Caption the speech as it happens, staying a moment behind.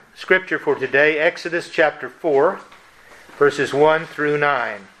scripture for today, Exodus chapter 4, verses 1 through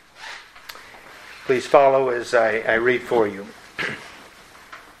 9. Please follow as I read for you.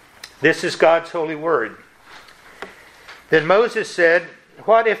 This is God's holy word. Then Moses said,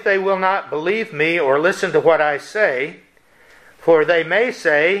 "What if they will not believe me or listen to what I say? For they may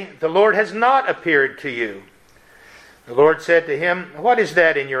say, 'The Lord has not appeared to you.' The Lord said to him, 'What is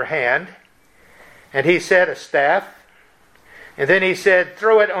that in your hand?' And he said, 'A staff.' And then he said,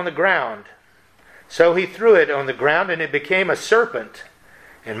 'Throw it on the ground.' So he threw it on the ground, and it became a serpent.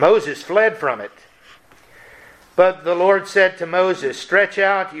 And Moses fled from it. But the Lord said to Moses, 'Stretch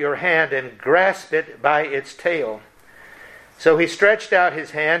out your hand and grasp it by its tail.' So he stretched out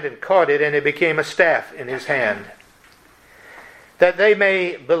his hand and caught it, and it became a staff in his hand. That they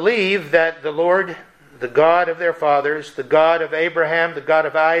may believe that the Lord, the God of their fathers, the God of Abraham, the God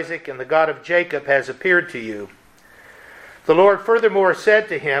of Isaac, and the God of Jacob has appeared to you. The Lord furthermore said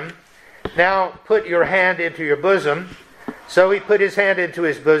to him, 'Now put your hand into your bosom.' So he put his hand into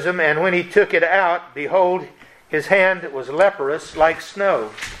his bosom, and when he took it out, behold, his hand was leprous like snow.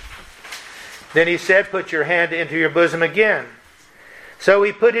 Then he said, 'Put your hand into your bosom again.' So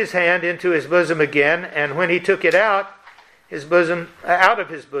he put his hand into his bosom again, and when he took it out of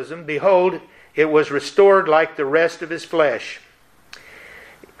his bosom, behold, it was restored like the rest of his flesh.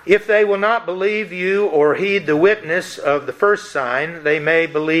 If they will not believe you or heed the witness of the first sign, they may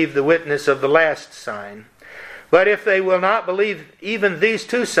believe the witness of the last sign. But if they will not believe even these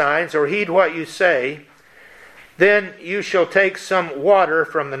two signs or heed what you say, then you shall take some water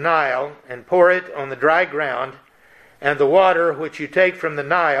from the Nile and pour it on the dry ground, and the water which you take from the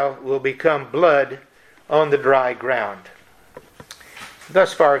Nile will become blood on the dry ground."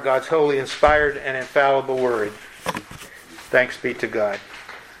 Thus far, God's holy, inspired, and infallible word. Thanks be to God.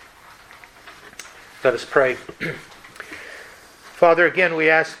 Let us pray. Father, again we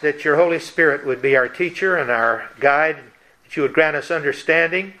ask that your Holy Spirit would be our teacher and our guide, that you would grant us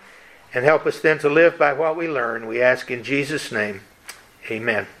understanding and help us then to live by what we learn. We ask in Jesus' name.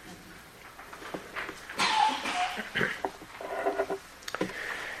 Amen.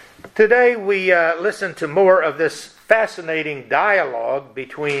 Today we listen to more of this fascinating dialogue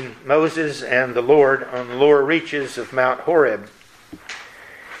between Moses and the Lord on the lower reaches of Mount Horeb.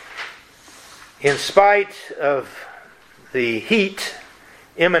 In spite of the heat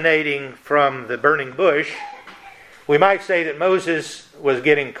emanating from the burning bush, we might say that Moses was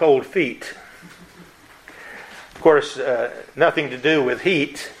getting cold feet. Of course, nothing to do with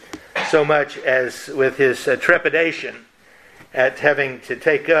heat so much as with his trepidation at having to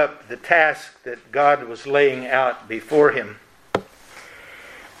take up the task that God was laying out before him.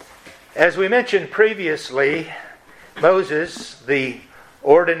 As we mentioned previously, Moses, the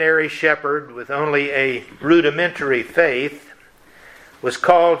ordinary shepherd with only a rudimentary faith, was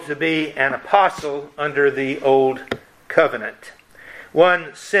called to be an apostle under the Old Covenant.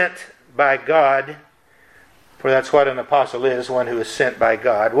 One sent by God, for that's what an apostle is, one who is sent by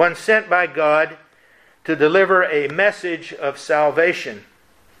God. One sent by God to deliver a message of salvation.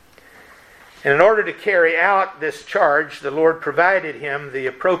 And in order to carry out this charge, the Lord provided him the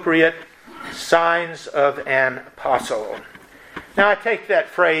appropriate signs of an apostle. Now I take that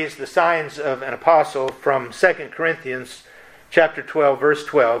phrase, the signs of an apostle, from 2 Corinthians chapter 12, verse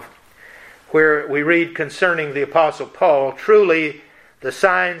 12, where we read concerning the apostle Paul, "Truly the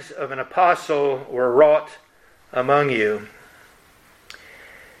signs of an apostle were wrought among you."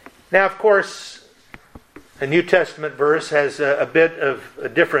 Now, of course, a New Testament verse has a bit of a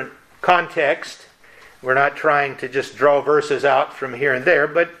different context. We're not trying to just draw verses out from here and there,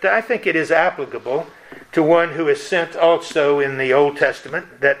 but I think it is applicable to one who is sent also in the Old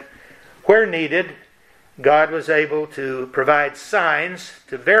Testament, that where needed, God was able to provide signs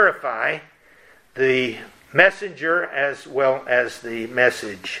to verify the messenger as well as the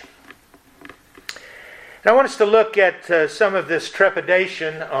message. And I want us to look at some of this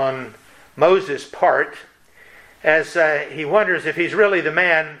trepidation on Moses' part as he wonders if he's really the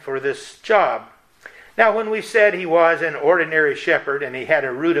man for this job. Now, when we said he was an ordinary shepherd and he had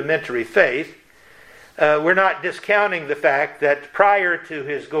a rudimentary faith, we're not discounting the fact that prior to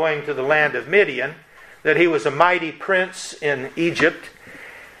his going to the land of Midian, that he was a mighty prince in Egypt,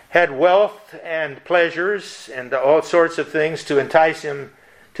 had wealth and pleasures and all sorts of things to entice him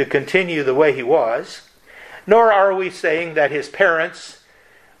to continue the way he was. Nor are we saying that his parents,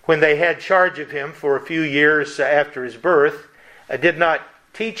 when they had charge of him for a few years after his birth, did not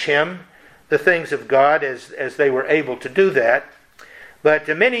teach him the things of God as they were able to do that. But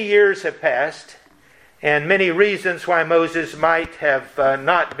many years have passed, and many reasons why Moses might have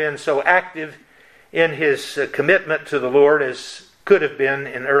not been so active in his commitment to the Lord as could have been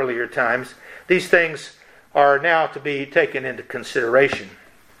in earlier times. These things are now to be taken into consideration.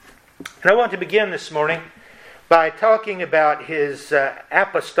 And I want to begin this morning by talking about his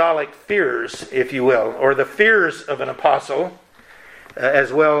apostolic fears, if you will, or the fears of an apostle,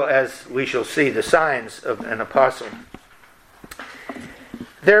 as well as we shall see the signs of an apostle.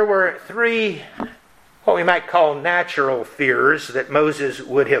 There were three, what we might call natural fears that Moses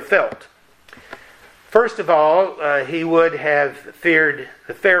would have felt. First of all, he would have feared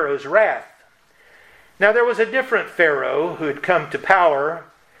the Pharaoh's wrath. Now there was a different Pharaoh who had come to power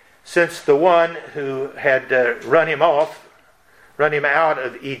since the one who had run him out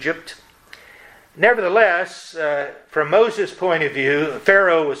of Egypt. Nevertheless, from Moses' point of view,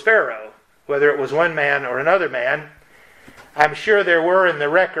 Pharaoh was Pharaoh, whether it was one man or another man. I'm sure there were in the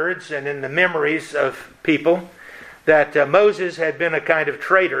records and in the memories of people that Moses had been a kind of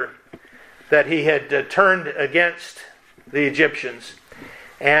traitor, that he had turned against the Egyptians,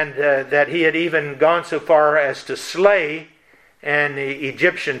 and that he had even gone so far as to slay an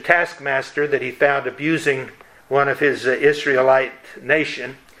Egyptian taskmaster that he found abusing one of his Israelite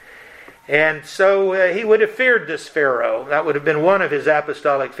nation. And so he would have feared this Pharaoh. That would have been one of his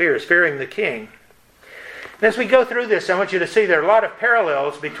apostolic fears, fearing the king. And as we go through this, I want you to see there are a lot of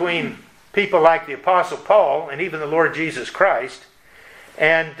parallels between people like the Apostle Paul and even the Lord Jesus Christ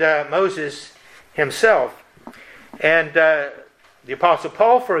and Moses himself. And the Apostle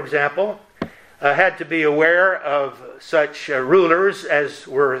Paul, for example, had to be aware of such rulers as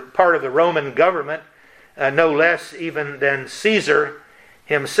were part of the Roman government, no less even than Caesar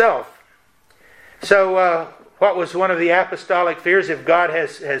himself. So what was one of the apostolic fears? If God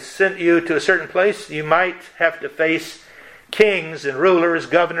has sent you to a certain place, you might have to face kings and rulers,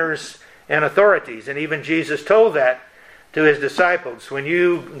 governors, and authorities. And even Jesus told that to his disciples. When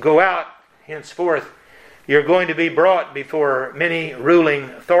you go out henceforth, you're going to be brought before many ruling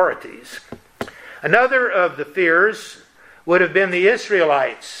authorities. Another of the fears would have been the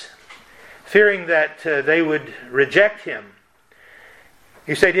Israelites, fearing that they would reject him.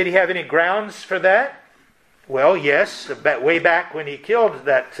 You say, did he have any grounds for that? Well, yes. Way back when he killed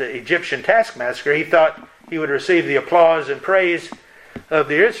that Egyptian taskmaster, he thought he would receive the applause and praise of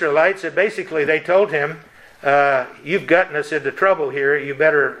the Israelites. And basically they told him, you've gotten us into trouble here. You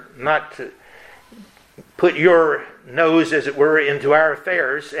better not put your nose, as it were, into our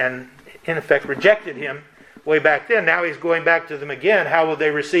affairs, and in effect rejected him way back then. Now he's going back to them again. How will they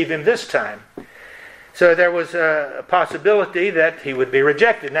receive him this time? So there was a possibility that he would be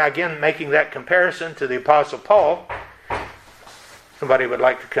rejected. Now again, making that comparison to the Apostle Paul, somebody would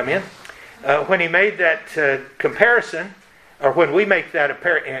like to come in. When he made that comparison, or when we make that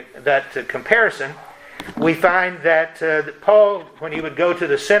comparison, we find that Paul, when he would go to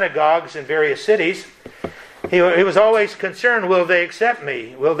the synagogues in various cities, he was always concerned, will they accept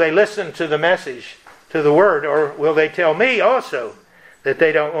me? Will they listen to the message, to the word? Or will they tell me also that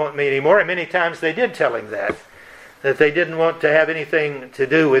they don't want me anymore? And many times they did tell him that they didn't want to have anything to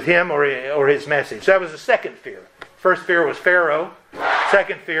do with him or his message. So that was the second fear. First fear was Pharaoh.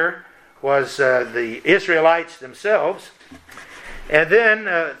 Second fear was the Israelites themselves. And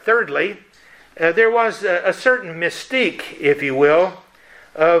then, thirdly, there was a certain mystique, if you will,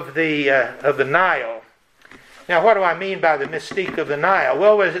 of the Nile. Now, what do I mean by the mystique of the Nile?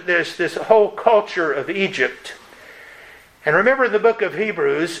 Well, there's this whole culture of Egypt. And remember in the book of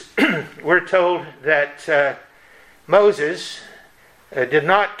Hebrews, we're told that Moses did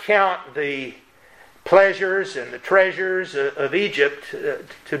not count the pleasures and the treasures of Egypt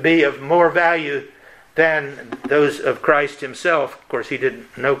to be of more value than those of Christ himself. Of course, he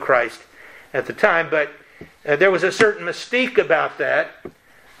didn't know Christ at the time, but there was a certain mystique about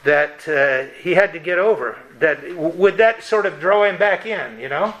that he had to get over. Would that sort of draw him back in, you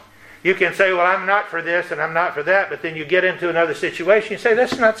know? You can say, well, I'm not for this and I'm not for that, but then you get into another situation, you say,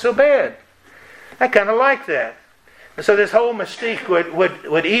 that's not so bad. I kind of like that. And so this whole mystique,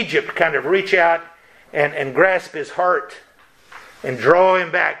 would Egypt kind of reach out and grasp his heart and draw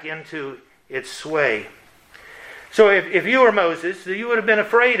him back into its sway. So if you were Moses, you would have been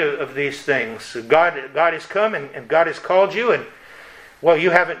afraid of these things. God has come and God has called you, and well,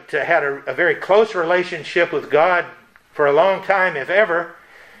 you haven't had a very close relationship with God for a long time, if ever,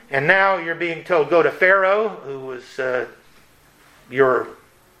 and now you're being told, go to Pharaoh, who was your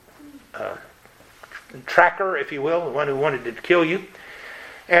tracker, if you will, the one who wanted to kill you.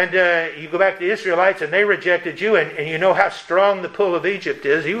 And you go back to the Israelites, and they rejected you, and you know how strong the pull of Egypt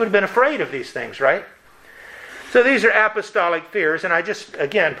is. You would have been afraid of these things, right? So these are apostolic fears, and I just,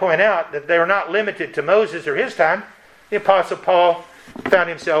 again, point out that they are not limited to Moses or his time. The Apostle Paul found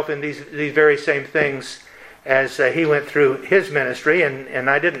himself in these very same things as he went through his ministry. And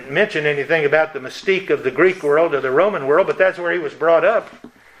I didn't mention anything about the mystique of the Greek world or the Roman world, but that's where he was brought up.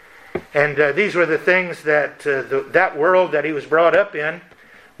 And these were the things that that world that he was brought up in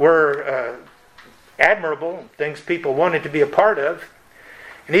were admirable, things people wanted to be a part of.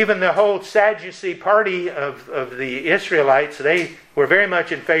 And even the whole Sadducee party of the Israelites, they were very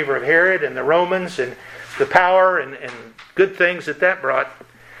much in favor of Herod and the Romans and the power and good things that brought.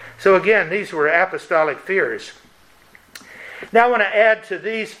 So again, these were apostolic fears. Now I want to add to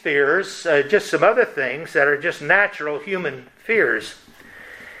these fears just some other things that are just natural human fears.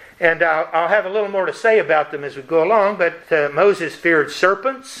 And I'll have a little more to say about them as we go along, but Moses feared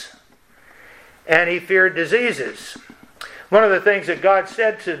serpents and he feared diseases. One of the things that God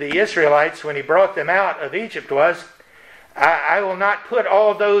said to the Israelites when he brought them out of Egypt was, I will not put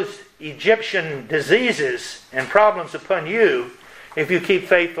all those Egyptian diseases and problems upon you if you keep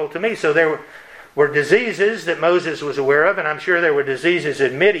faithful to me. So there were diseases that Moses was aware of, and I'm sure there were diseases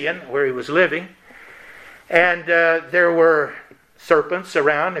in Midian where he was living. And there were serpents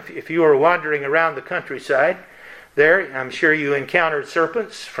around. If you were wandering around the countryside there, I'm sure you encountered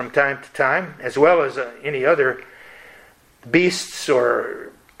serpents from time to time, as well as any other beasts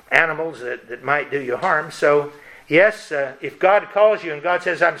or animals that might do you harm. So, yes, if God calls you and God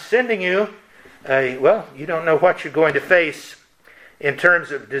says, I'm sending you, well, you don't know what you're going to face in terms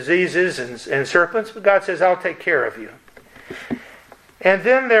of diseases and serpents, but God says, I'll take care of you. And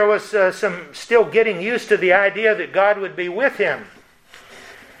then there was some still getting used to the idea that God would be with him.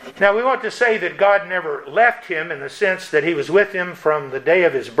 Now, we want to say that God never left him in the sense that he was with him from the day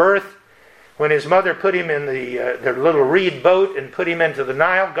of his birth. When his mother put him in the little reed boat and put him into the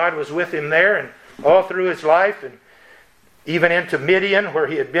Nile, God was with him there and all through his life, and even into Midian where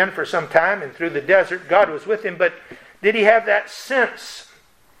he had been for some time, and through the desert, God was with him. But did he have that sense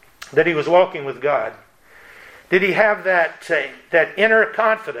that he was walking with God? Did he have that inner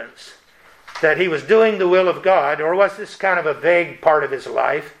confidence that he was doing the will of God, or was this kind of a vague part of his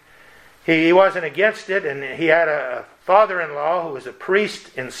life? He wasn't against it, and he had a father-in-law who was a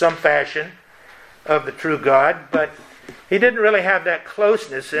priest in some fashion of the true God, but he didn't really have that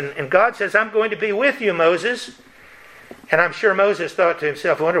closeness. And God says, I'm going to be with you, Moses. And I'm sure Moses thought to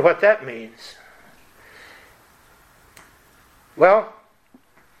himself, I wonder what that means. Well,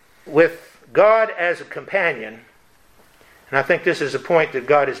 with God as a companion, and I think this is a point that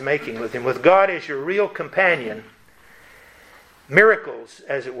God is making with him, with God as your real companion, miracles,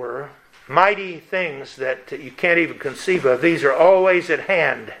 as it were, mighty things that you can't even conceive of, these are always at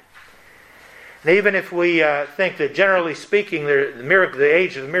hand. And even if we think that generally speaking the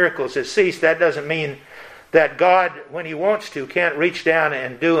age of the miracles has ceased, that doesn't mean that God, when he wants to, can't reach down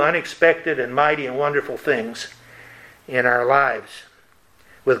and do unexpected and mighty and wonderful things in our lives.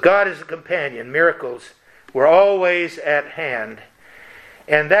 With God as a companion, miracles were always at hand.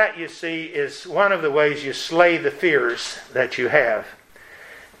 And that, you see, is one of the ways you slay the fears that you have.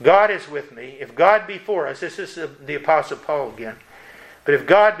 God is with me. If God be for us, this is the Apostle Paul again, but if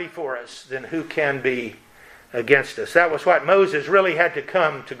God be for us, then who can be against us? That was what Moses really had to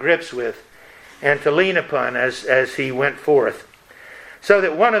come to grips with and to lean upon as he went forth. So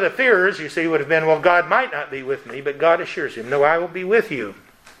that one of the fears, you see, would have been, well, God might not be with me, but God assures him, no, I will be with you.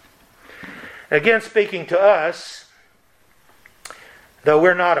 Again, speaking to us, though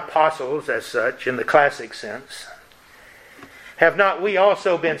we're not apostles as such in the classic sense, have not we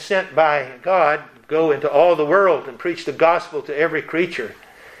also been sent by God, go into all the world and preach the gospel to every creature,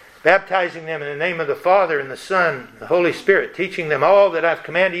 baptizing them in the name of the Father and the Son and the Holy Spirit, teaching them all that I've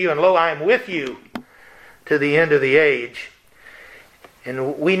commanded you, and lo, I am with you to the end of the age.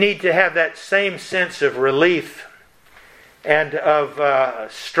 And we need to have that same sense of relief and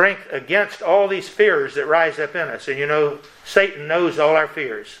of strength against all these fears that rise up in us. And you know, Satan knows all our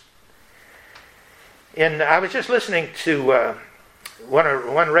fears. And I was just listening to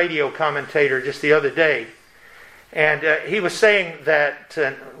one radio commentator just the other day, and he was saying that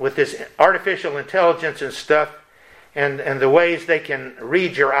with this artificial intelligence and stuff, and the ways they can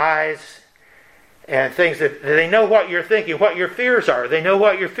read your eyes and things, that they know what you're thinking, what your fears are. They know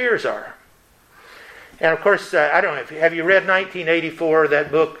what your fears are. And of course, I don't know, have you read 1984, that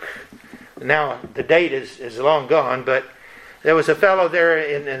book? Now, the date is long gone, but there was a fellow there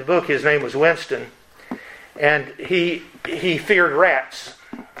in the book, his name was Winston, and he feared rats.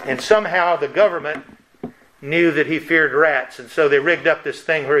 And somehow the government knew that he feared rats, and so they rigged up this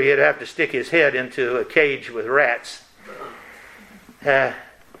thing where he'd have to stick his head into a cage with rats.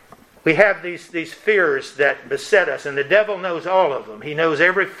 We have these fears that beset us, and the devil knows all of them. He knows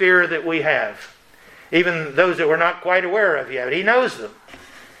every fear that we have, even those that we're not quite aware of yet. He knows them.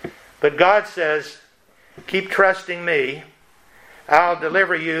 But God says, keep trusting me. I'll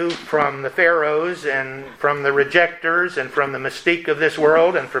deliver you from the pharaohs and from the rejectors and from the mystique of this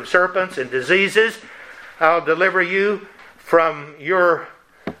world and from serpents and diseases. I'll deliver you from your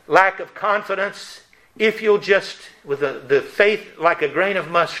lack of confidence if you'll just, with the faith like a grain of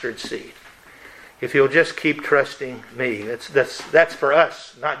mustard seed, if you'll just keep trusting me. That's for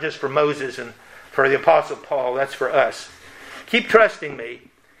us, not just for Moses and for the Apostle Paul. That's for us. Keep trusting me,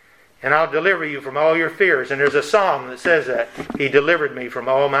 and I'll deliver you from all your fears. And there's a psalm that says that. He delivered me from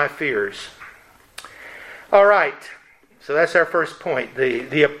all my fears. All right, so that's our first point.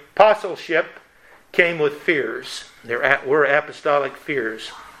 The apostleship came with fears. Were apostolic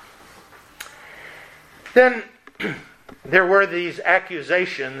fears. Then there were these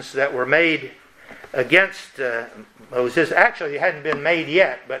accusations that were made against Moses. Actually, they hadn't been made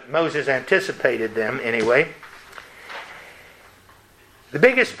yet, but Moses anticipated them anyway. The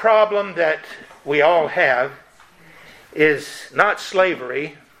biggest problem that we all have is not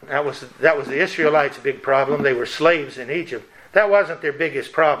slavery. That was the Israelites' big problem. They were slaves in Egypt. That wasn't their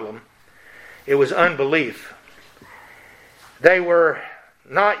biggest problem. It was unbelief. They were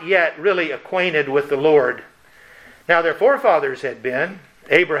not yet really acquainted with the Lord. Now, their forefathers had been,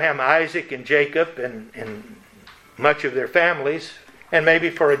 Abraham, Isaac, and Jacob, and much of their families, and maybe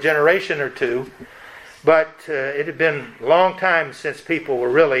for a generation or two. But it had been a long time since people were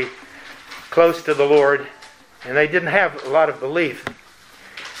really close to the Lord, and they didn't have a lot of belief.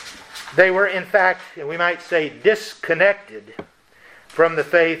 They were, in fact, we might say, disconnected from the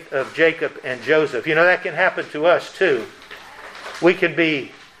faith of Jacob and Joseph. You know, that can happen to us too. We can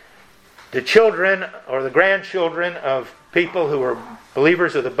be the children or the grandchildren of people who were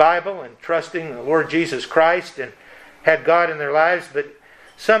believers of the Bible and trusting the Lord Jesus Christ and had God in their lives, but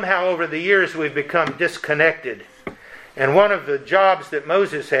somehow over the years we've become disconnected. And one of the jobs that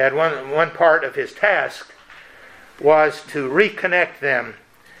Moses had, one part of his task, was to reconnect them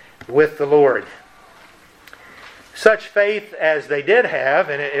with the Lord. Such faith as they did have,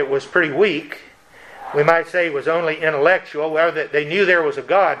 and it was pretty weak, we might say it was only intellectual. Well, they knew there was a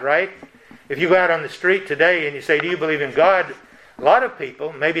God, right? If you go out on the street today and you say, do you believe in God? A lot of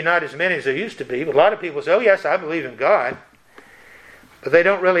people, maybe not as many as there used to be, but a lot of people say, oh yes, I believe in God. But they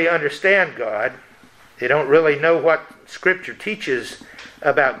don't really understand God. They don't really know what Scripture teaches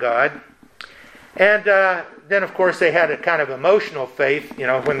about God. And then, of course, they had a kind of emotional faith. You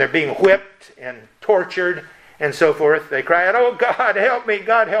know, when they're being whipped and tortured and so forth, they cry out, oh, God, help me,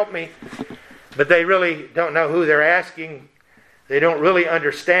 God, help me. But they really don't know who they're asking. They don't really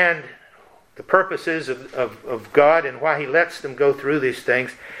understand the purposes of God and why He lets them go through these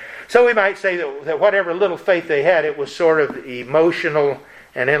things. So we might say that whatever little faith they had, it was sort of emotional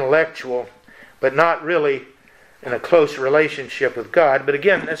and intellectual, but not really in a close relationship with God. But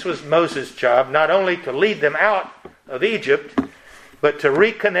again, this was Moses' job, not only to lead them out of Egypt, but to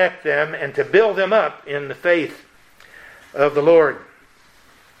reconnect them and to build them up in the faith of the Lord.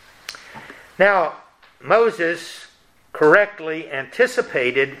 Now, Moses correctly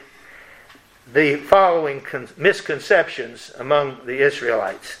anticipated the following misconceptions among the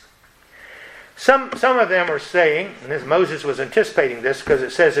Israelites. Some of them are saying, and Moses was anticipating this because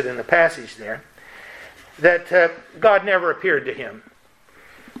it says it in the passage there, that God never appeared to him.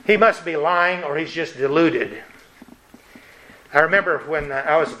 He must be lying or he's just deluded. I remember when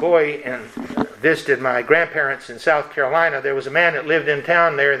I was a boy and visited my grandparents in South Carolina, there was a man that lived in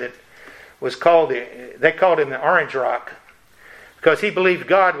town there that was they called him the Orange Rock, because he believed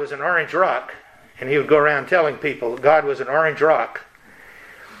God was an orange rock, and he would go around telling people God was an orange rock.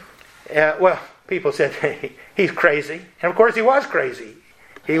 Well, people said, hey, he's crazy. And of course he was crazy.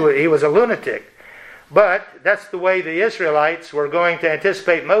 He was a lunatic. But that's the way the Israelites were going to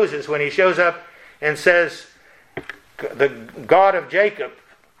anticipate Moses when he shows up and says, the God of Jacob,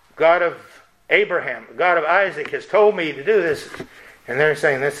 God of Abraham, God of Isaac has told me to do this. And they're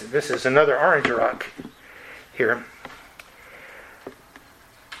saying this is another orange rock here.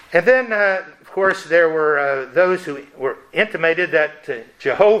 And then, of course, there were those who were intimated that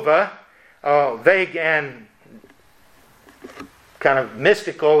Jehovah, vague and kind of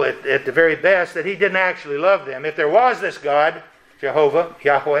mystical at the very best, that he didn't actually love them. If there was this God, Jehovah,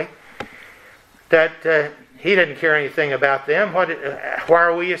 Yahweh, that he didn't care anything about them. Why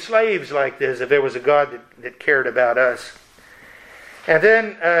are we slaves like this if there was a God that cared about us? And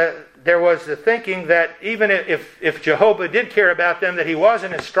then there was the thinking that even if Jehovah did care about them, that he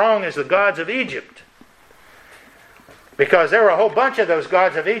wasn't as strong as the gods of Egypt. Because there were a whole bunch of those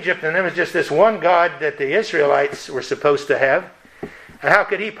gods of Egypt, and there was just this one God that the Israelites were supposed to have. And how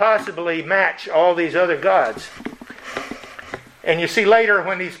could he possibly match all these other gods? And you see later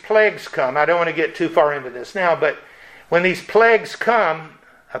when these plagues come, I don't want to get too far into this now, but when these plagues come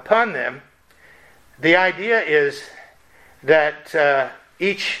upon them, the idea is that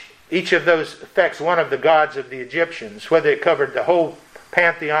each of those affects one of the gods of the Egyptians, whether it covered the whole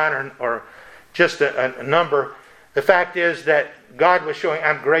pantheon or just a number. The fact is that God was showing,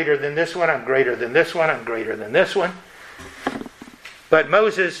 I'm greater than this one, I'm greater than this one, I'm greater than this one. But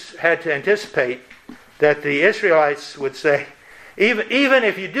Moses had to anticipate that the Israelites would say, even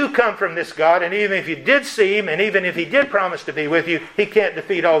if you do come from this God, and even if you did see him, and even if he did promise to be with you, he can't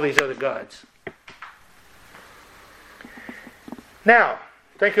defeat all these other gods. Now,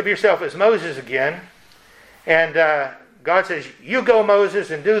 think of yourself as Moses again, and God says, you go,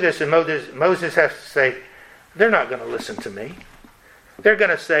 Moses, and do this, and Moses has to say, they're not going to listen to me. They're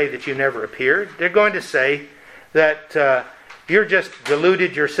going to say that you never appeared. They're going to say that you're just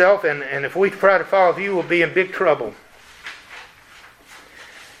deluded yourself, and if we try to follow you, we'll be in big trouble.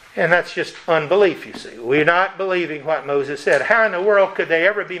 And that's just unbelief, you see. We're not believing what Moses said. How in the world could they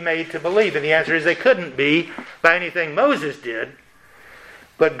ever be made to believe? And the answer is they couldn't be by anything Moses did.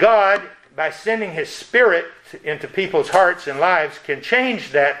 But God, by sending His Spirit into people's hearts and lives, can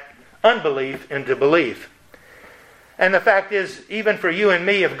change that unbelief into belief. And the fact is, even for you and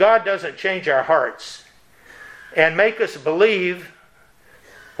me, if God doesn't change our hearts and make us believe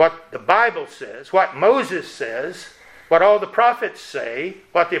what the Bible says, what Moses says, what all the prophets say,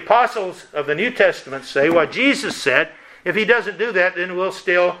 what the apostles of the New Testament say, what Jesus said, if He doesn't do that, then we'll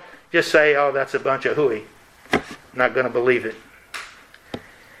still just say, oh, that's a bunch of hooey. I'm not going to believe it.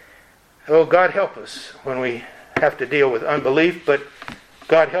 Oh, God help us when we have to deal with unbelief, but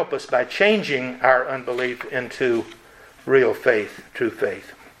God help us by changing our unbelief into real faith, true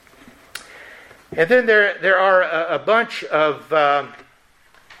faith. And then there are a bunch of, let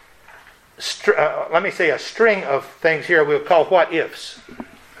me say a string of things here we'll call what ifs.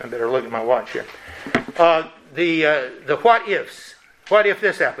 I better look at my watch here. The what ifs. What if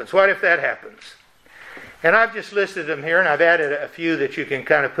this happens? What if that happens? And I've just listed them here, and I've added a few that you can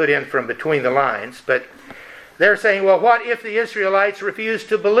kind of put in from between the lines. But they're saying, well, what if the Israelites refuse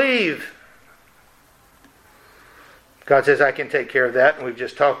to believe? God says, I can take care of that, and we've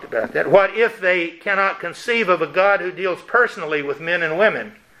just talked about that. What if they cannot conceive of a God who deals personally with men and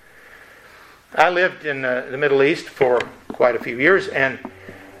women? I lived in the Middle East for quite a few years, and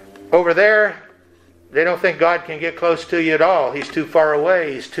over there, they don't think God can get close to you at all. He's too far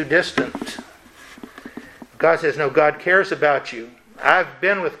away. He's too distant. God says, no, God cares about you. I've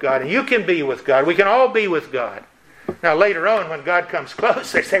been with God, and you can be with God. We can all be with God. Now, later on, when God comes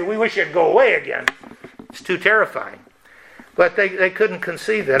close, they say, we wish you'd go away again. It's too terrifying. But they couldn't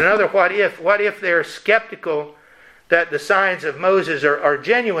conceive that. Another what if they're skeptical that the signs of Moses are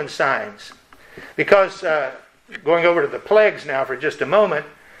genuine signs? Because, going over to the plagues now for just a moment,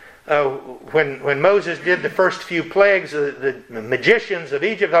 when Moses did the first few plagues, the magicians of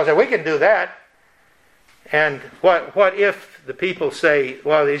Egypt, they'll say, we can do that. And what if the people say,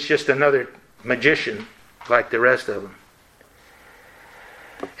 well, he's just another magician like the rest of them?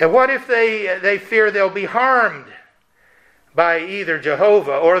 And what if they fear they'll be harmed by either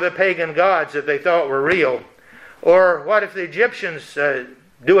Jehovah or the pagan gods that they thought were real? Or what if the Egyptians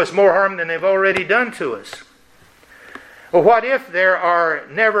do us more harm than they've already done to us? Well, what if there are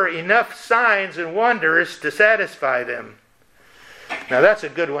never enough signs and wonders to satisfy them? Now that's a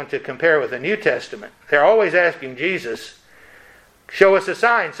good one to compare with the New Testament. They're always asking Jesus, show us a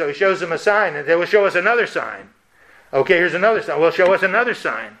sign. So He shows them a sign, and they will show us another sign. Okay, here's another sign. Well, show us another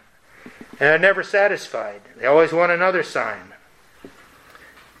sign. And they're never satisfied. They always want another sign.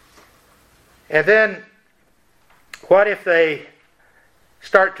 And then, what if they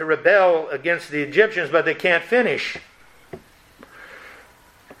start to rebel against the Egyptians, but they can't finish?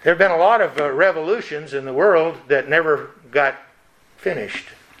 There have been a lot of revolutions in the world that never got finished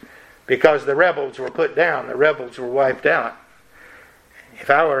because the rebels were put down. The rebels were wiped out.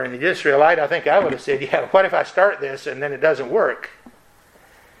 If I were an Israelite, I think I would have said, yeah, what if I start this and then it doesn't work?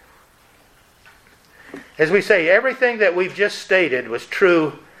 As we say, everything that we've just stated was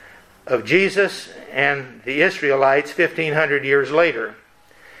true of Jesus and the Israelites 1,500 years later.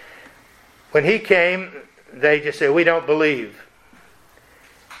 When He came, they just said, we don't believe.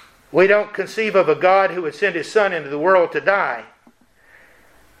 We don't conceive of a God who would send His Son into the world to die.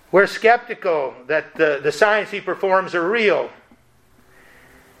 We're skeptical that the signs He performs are real.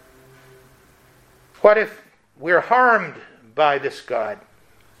 What if we're harmed by this God?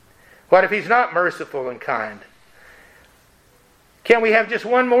 What if He's not merciful and kind? Can we have just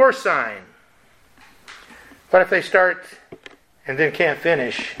one more sign? What if they start and then can't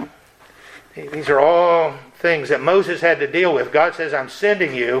finish? These are all things that Moses had to deal with. God says, I'm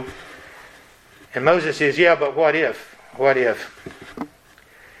sending you. And Moses says, yeah, but what if? What if?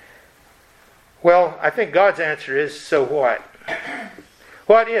 Well, I think God's answer is, so what?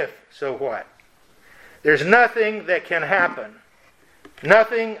 What if? So what? There's nothing that can happen.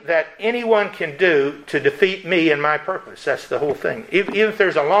 Nothing that anyone can do to defeat me and my purpose. That's the whole thing. Even if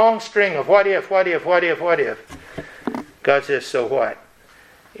there's a long string of what if, what if, what if, what if, God says, so what?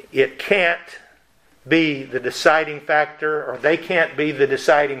 It can't be the deciding factor, or they can't be the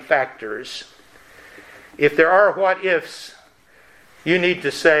deciding factors. If there are what ifs, you need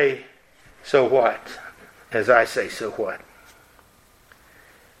to say, so what? As I say, so what?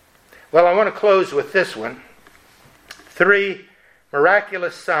 Well, I want to close with this one. 3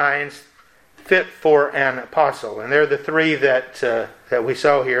 miraculous signs fit for an apostle. And they're the 3 that we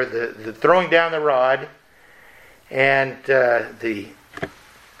saw here. The throwing down the rod, and the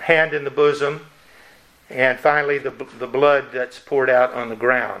hand in the bosom, and finally the blood that's poured out on the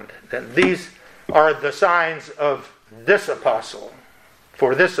ground. And these are the signs of this apostle,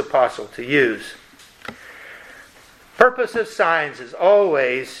 for this apostle to use. Purpose of signs is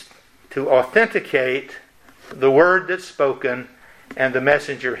always to authenticate the word that's spoken and the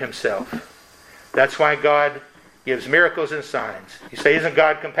messenger himself. That's why God gives miracles and signs. You say, isn't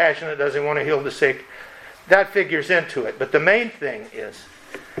God compassionate? Doesn't he want to heal the sick? That figures into it. But the main thing is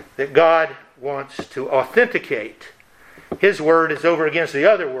that God wants to authenticate. His word is over against the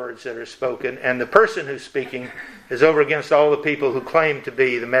other words that are spoken, and the person who's speaking is over against all the people who claim to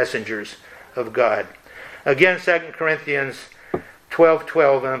be the messengers of God. Again, 2 Corinthians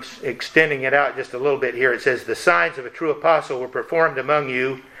 12:12, and I'm extending it out just a little bit here. It says, the signs of a true apostle were performed among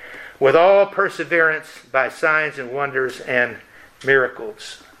you with all perseverance by signs and wonders and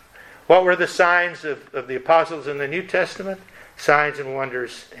miracles. What were the signs of the apostles in the New Testament? Signs and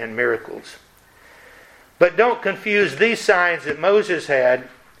wonders and miracles. But don't confuse these signs that Moses had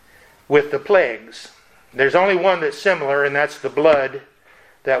with the plagues. There's only one that's similar, and that's the blood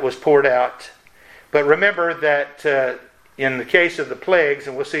that was poured out. But remember that in the case of the plagues,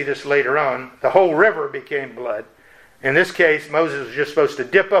 and we'll see this later on, the whole river became blood. In this case, Moses was just supposed to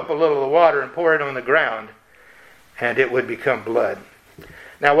dip up a little of the water and pour it on the ground, and it would become blood.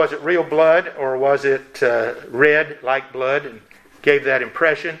 Now, was it real blood, or was it red like blood and gave that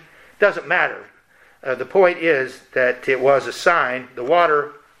impression? Doesn't matter. The point is that it was a sign. The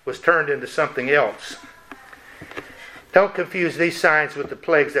water was turned into something else. Don't confuse these signs with the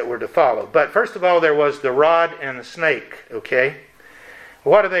plagues that were to follow. But first of all, there was the rod and the snake, okay?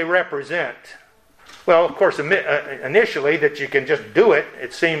 What do they represent? Well, of course, initially that you can just do it,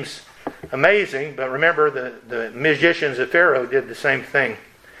 it seems amazing. But remember, the magicians of Pharaoh did the same thing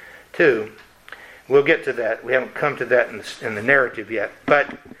too. We'll get to that. We haven't come to that in the narrative yet.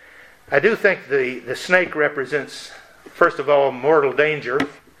 But I do think the snake represents, first of all, mortal danger.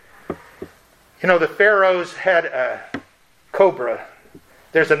 You know, the pharaohs had a cobra.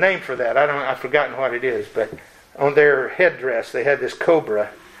 There's a name for that. I've forgotten what it is, but on their headdress they had this cobra.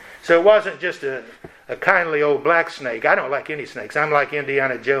 So it wasn't just a kindly old black snake. I don't like any snakes. I'm like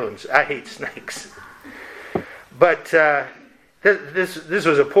Indiana Jones. I hate snakes. But this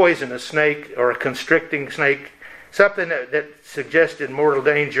was a poisonous snake, or a constricting snake, something that suggested mortal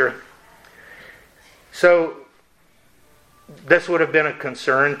danger. So this would have been a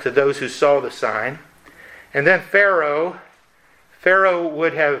concern to those who saw the sign. And then Pharaoh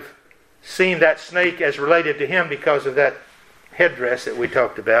would have seen that snake as related to him because of that headdress that we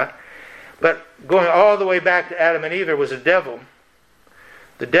talked about. But going all the way back to Adam and Eve, there was a devil.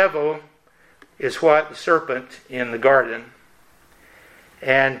 The devil is what? The serpent in the garden.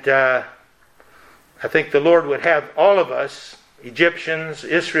 And I think the Lord would have all of us, Egyptians,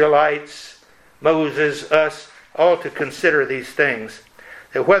 Israelites, Moses, us, all to consider these things.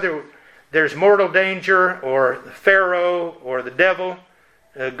 That whether there's mortal danger, or Pharaoh, or the devil,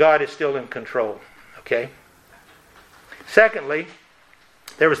 God is still in control. Okay? Secondly,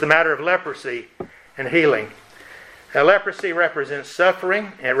 there was the matter of leprosy and healing. Now, leprosy represents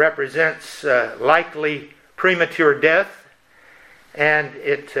suffering. It represents likely premature death. And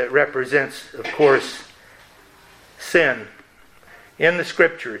it represents, of course, sin. In the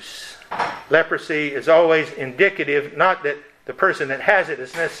Scriptures, leprosy is always indicative, not that the person that has it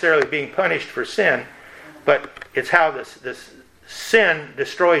is necessarily being punished for sin, but it's how this sin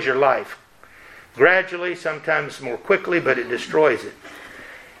destroys your life. Gradually, sometimes more quickly, but it destroys it.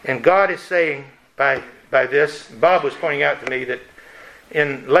 And God is saying by this, Bob was pointing out to me that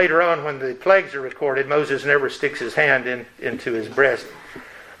later on when the plagues are recorded, Moses never sticks his hand into his breast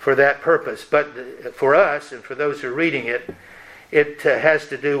for that purpose. But for us and for those who are reading it, It has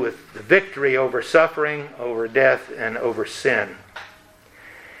to do with the victory over suffering, over death, and over sin.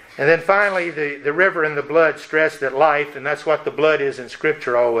 And then finally, the river and the blood stress that life, and that's what the blood is in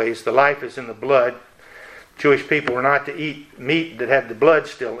Scripture always, the life is in the blood. Jewish people were not to eat meat that had the blood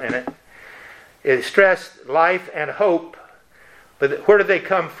still in it. It stressed life and hope, but where do they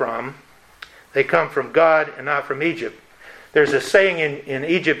come from? They come from God and not from Egypt. There's a saying in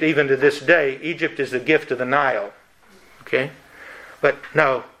Egypt even to this day, Egypt is the gift of the Nile. Okay? But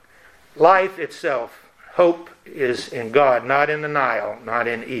no, life itself, hope is in God, not in the Nile, not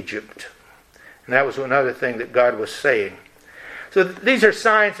in Egypt. And that was another thing that God was saying. So these are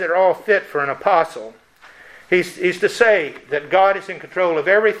signs that are all fit for an apostle. He's to say that God is in control of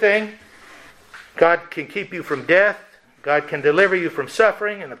everything. God can keep you from death. God can deliver you from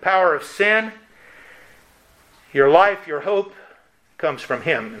suffering and the power of sin. Your life, your hope comes from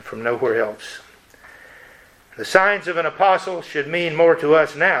Him and from nowhere else. The signs of an apostle should mean more to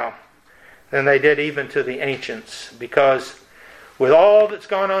us now than they did even to the ancients, because with all that's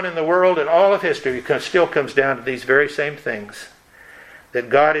gone on in the world and all of history, it still comes down to these very same things. That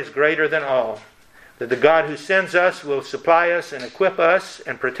God is greater than all. That the God who sends us will supply us and equip us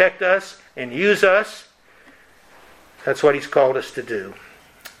and protect us and use us. That's what He's called us to do.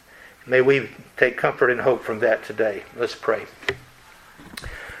 May we take comfort and hope from that today. Let's pray.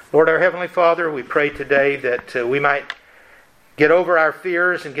 Lord, our Heavenly Father, we pray today that we might get over our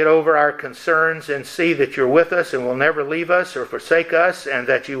fears and get over our concerns and see that You're with us and will never leave us or forsake us, and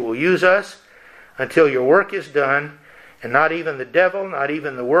that You will use us until Your work is done, and not even the devil, not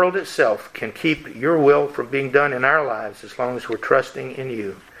even the world itself can keep Your will from being done in our lives as long as we're trusting in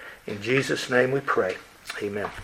You. In Jesus' name we pray. Amen.